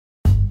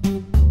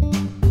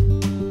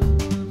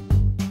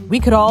We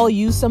could all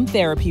use some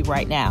therapy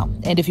right now.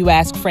 And if you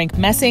ask Frank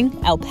Messing,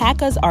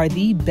 alpacas are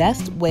the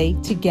best way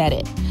to get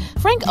it.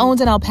 Frank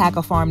owns an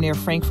alpaca farm near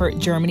Frankfurt,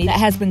 Germany that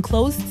has been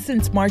closed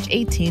since March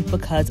 18th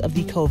because of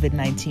the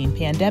COVID-19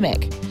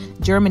 pandemic.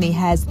 Germany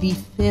has the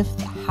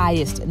 5th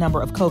highest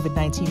number of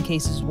COVID-19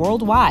 cases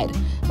worldwide,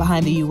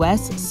 behind the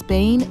U.S.,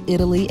 Spain,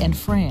 Italy, and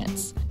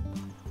France.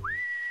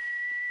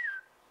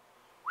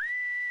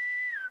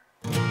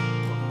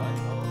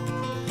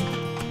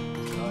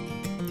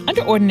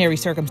 Under ordinary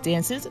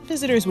circumstances,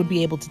 visitors would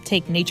be able to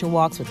take nature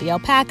walks with the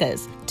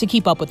alpacas. To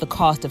keep up with the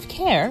cost of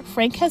care,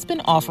 Frank has been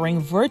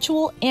offering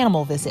virtual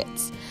animal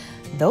visits.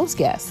 Those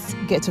guests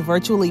get to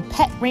virtually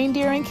pet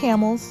reindeer and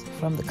camels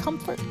from the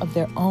comfort of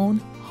their own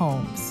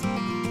homes.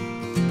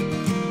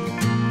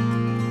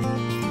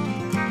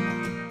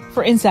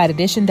 For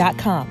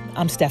InsideEdition.com,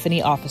 I'm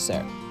Stephanie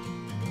Officer.